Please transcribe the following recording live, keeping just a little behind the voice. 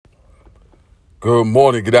Good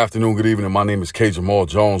morning, good afternoon, good evening. My name is K. Jamal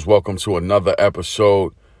Jones. Welcome to another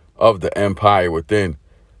episode of The Empire Within.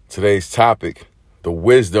 Today's topic, the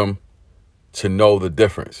wisdom to know the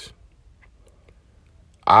difference.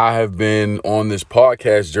 I have been on this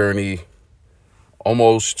podcast journey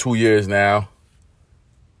almost 2 years now.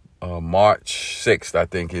 March 6th, I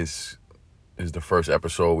think, is the first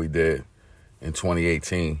episode we did in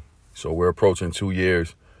 2018. So we're approaching 2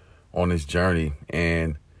 years on this journey,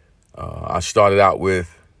 and I started out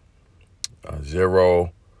with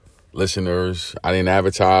 0 listeners. I didn't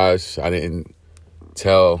advertise. I didn't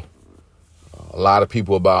tell a lot of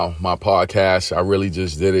people about my podcast. I really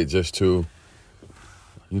just did it just to,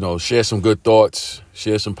 share some good thoughts,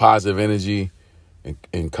 share some positive energy,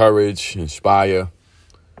 encourage, inspire,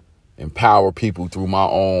 empower people through my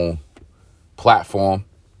own platform.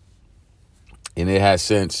 And it has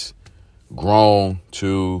since grown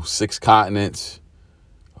to 6 continents,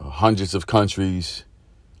 hundreds of countries,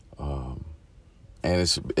 and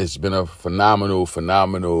it's been a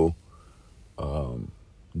phenomenal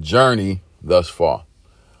journey thus far.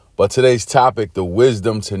 But today's topic, the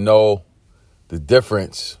wisdom to know the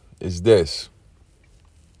difference, is this.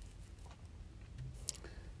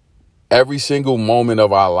 Every single moment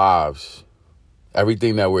of our lives,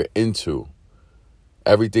 everything that we're into,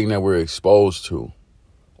 everything that we're exposed to,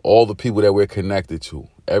 all the people that we're connected to,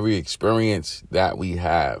 every experience that we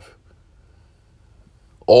have,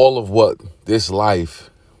 all of what this life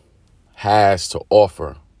has to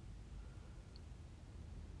offer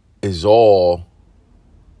is all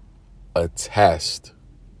a test.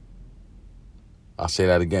 I'll say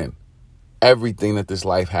that again. Everything that this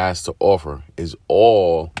life has to offer is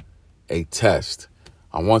all a test.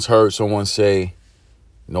 I once heard someone say,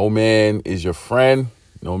 no man is your friend,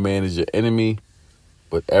 no man is your enemy,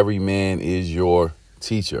 but every man is your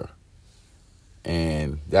teacher.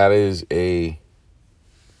 And that is a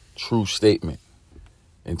true statement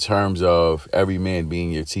in terms of every man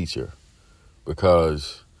being your teacher,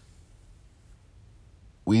 because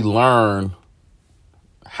we learn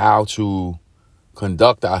how to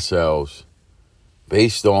conduct ourselves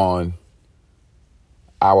based on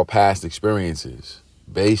our past experiences,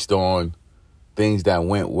 based on things that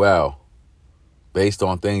went well, based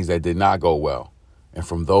on things that did not go well. And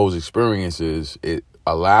from those experiences, it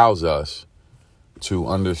allows us to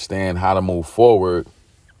understand how to move forward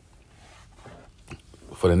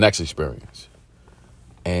for the next experience.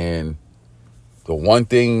 And the one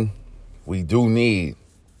thing we do need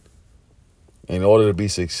in order to be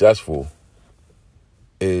successful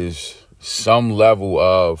is some level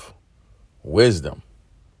of wisdom,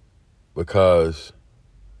 because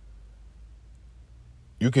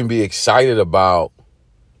you can be excited about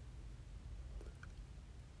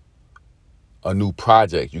a new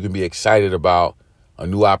project. You can be excited about a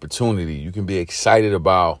new opportunity. You can be excited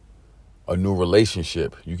about a new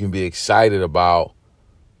relationship. You can be excited about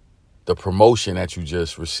the promotion that you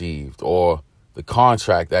just received, or the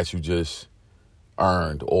contract that you just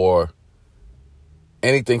earned, or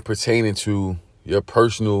anything pertaining to your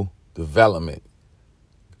personal development,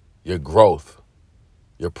 your growth,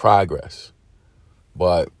 your progress.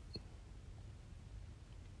 But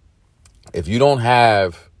if you don't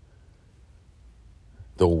have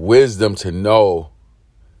the wisdom to know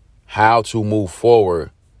how to move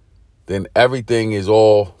forward, then everything is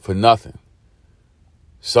all for nothing.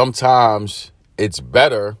 Sometimes it's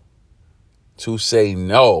better to say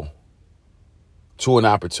no to an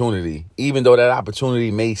opportunity, even though that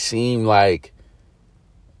opportunity may seem like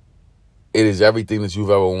it is everything that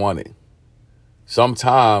you've ever wanted.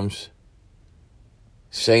 Sometimes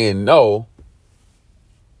saying no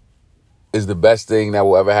is the best thing that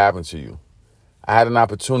will ever happen to you. I had an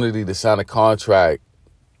opportunity to sign a contract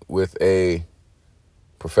with a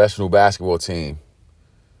professional basketball team.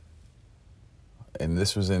 And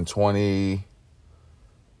this was in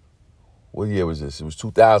what year was this? It was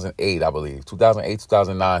 2008, I believe. 2008,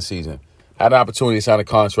 2009 season. I had an opportunity to sign a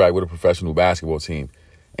contract with a professional basketball team.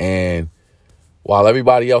 And while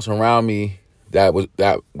everybody else around me that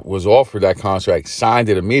was offered that contract signed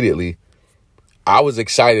it immediately, I was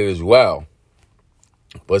excited as well.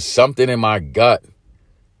 But something in my gut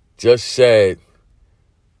just said,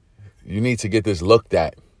 you need to get this looked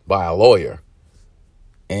at by a lawyer.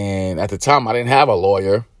 And at the time, I didn't have a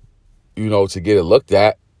lawyer, to get it looked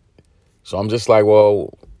at. So I'm just like,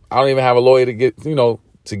 well, I don't even have a lawyer to get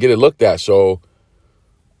it looked at. So,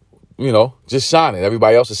 just sign it.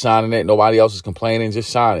 Everybody else is signing it. Nobody else is complaining. Just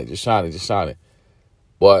sign it. Just sign it. Just sign it.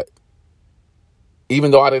 But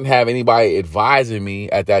even though I didn't have anybody advising me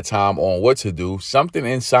at that time on what to do, something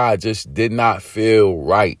inside just did not feel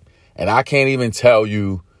right. And I can't even tell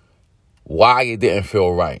you why it didn't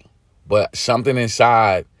feel right. But something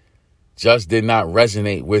inside just did not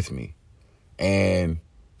resonate with me. And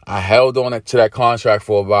I held on to that contract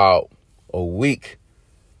for about a week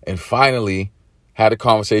and finally had a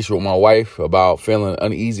conversation with my wife about feeling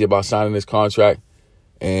uneasy about signing this contract.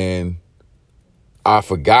 And I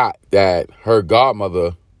forgot that her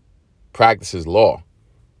godmother practices law.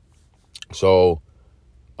 So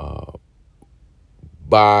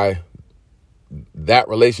by that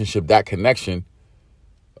relationship, that connection,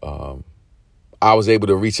 I was able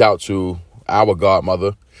to reach out to our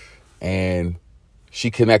godmother, and she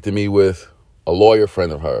connected me with a lawyer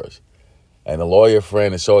friend of hers. And the lawyer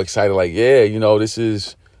friend is so excited, like, yeah, this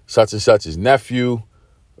is such and such's nephew,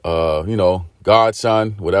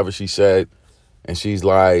 godson, whatever she said. And she's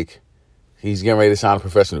like, he's getting ready to sign a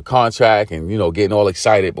professional contract and, getting all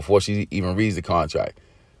excited before she even reads the contract.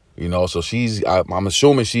 So I'm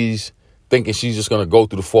assuming she's thinking she's just going to go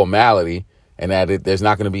through the formality and that there's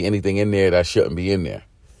not going to be anything in there that shouldn't be in there.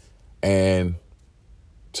 And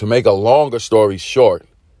to make a longer story short,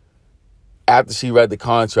 after she read the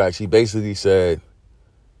contract, she basically said,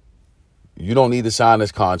 you don't need to sign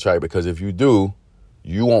this contract because if you do,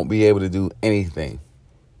 you won't be able to do anything.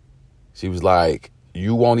 She was like,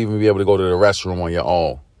 you won't even be able to go to the restroom on your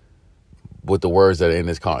own with the words that are in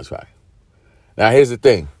this contract. Now, here's the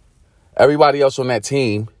thing. Everybody else on that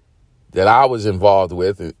team that I was involved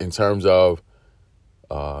with in terms of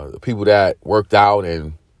the people that worked out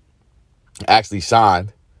and actually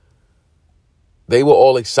signed, they were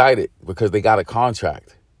all excited because they got a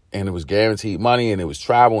contract and it was guaranteed money and it was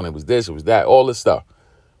travel and it was this, it was that, all this stuff.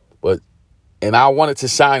 And I wanted to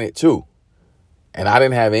sign it too. And I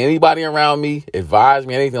didn't have anybody around me advise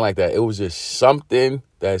me, anything like that. It was just something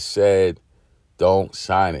that said, don't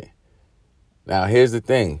sign it. Now, here's the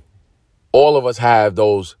thing. All of us have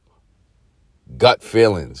those gut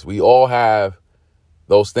feelings. We all have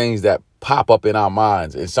those things that pop up in our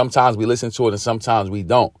minds. And sometimes we listen to it and sometimes we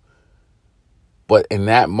don't. But in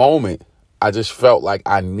that moment, I just felt like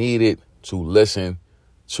I needed to listen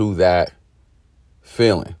to that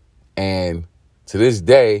feeling. And to this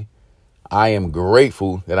day, I am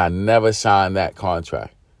grateful that I never signed that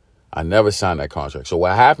contract. I never signed that contract. So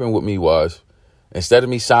what happened with me was, instead of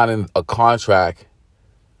me signing a contract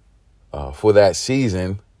for that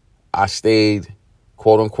season, I stayed,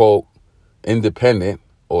 quote unquote, independent,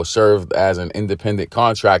 or served as an independent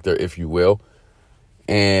contractor, if you will.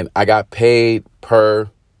 And I got paid per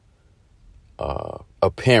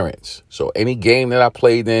appearance. So any game that I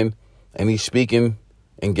played in, any speaking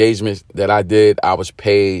engagements that I did, I was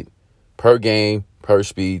paid per game, per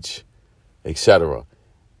speech, etc.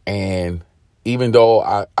 And even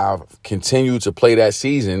though I've continued to play that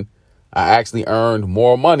season, I actually earned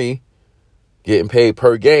more money getting paid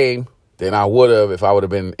per game than I would have if I would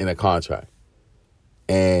have been in a contract.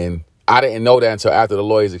 And I didn't know that until after the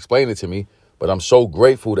lawyers explained it to me. But I'm so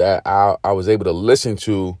grateful that I was able to listen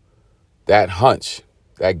to that hunch,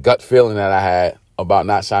 that gut feeling that I had about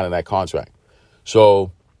not signing that contract.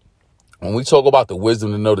 So when we talk about the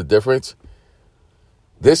wisdom to know the difference,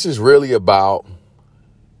 this is really about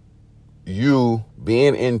you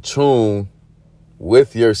being in tune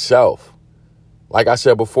with yourself. Like I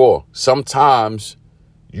said before, sometimes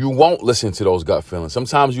you won't listen to those gut feelings.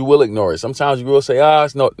 Sometimes you will ignore it. Sometimes you will say,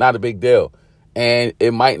 it's not a big deal. And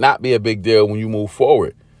it might not be a big deal when you move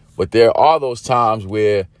forward. But there are those times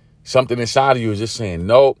where something inside of you is just saying,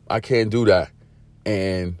 nope, I can't do that.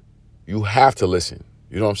 And you have to listen.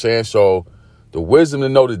 You know what I'm saying? So the wisdom to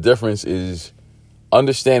know the difference is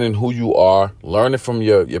understanding who you are, learning from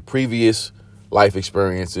your previous life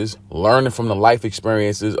experiences, learning from the life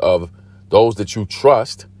experiences of those that you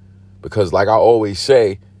trust. Because like I always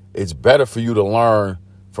say, it's better for you to learn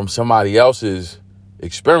from somebody else's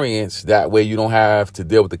experience. That way you don't have to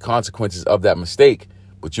deal with the consequences of that mistake,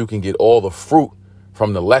 but you can get all the fruit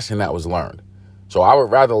from the lesson that was learned. So I would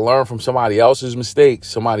rather learn from somebody else's mistakes,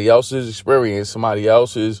 somebody else's experience, somebody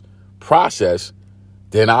else's process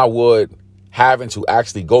than I would having to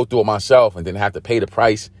actually go through it myself and then have to pay the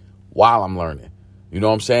price while I'm learning. You know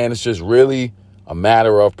what I'm saying? It's just really a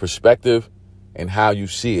matter of perspective and how you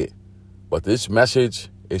see it. But this message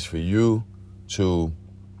is for you to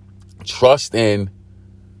trust in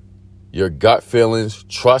your gut feelings,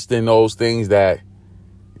 trust in those things that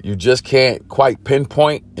you just can't quite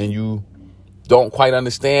pinpoint and you don't quite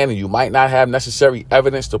understand, and you might not have necessary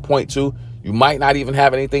evidence to point to. You might not even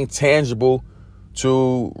have anything tangible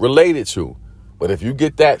to relate it to. But if you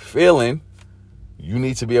get that feeling, you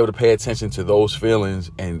need to be able to pay attention to those feelings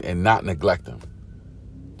and not neglect them.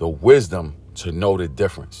 The wisdom to know the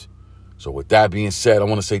difference. So with that being said, I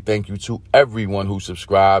want to say thank you to everyone who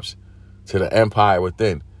subscribes to the empire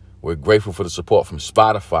within. We're grateful for the support from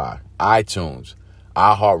Spotify, iTunes,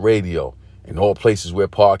 iHeartRadio, and all places where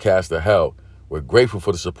podcasts are held. We're grateful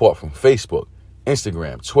for the support from Facebook,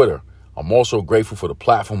 Instagram, Twitter. I'm also grateful for the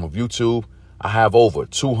platform of YouTube. I have over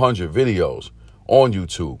 200 videos on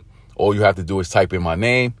YouTube. All you have to do is type in my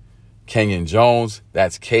name, Kenyon Jones.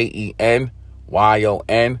 That's Kenyon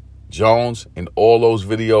Jones, and all those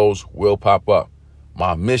videos will pop up.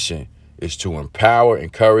 My mission is to empower,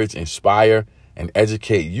 encourage, inspire, and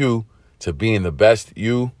educate you to being the best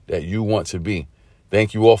you that you want to be.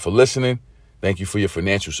 Thank you all for listening. Thank you for your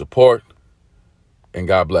financial support, and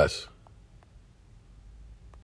God bless.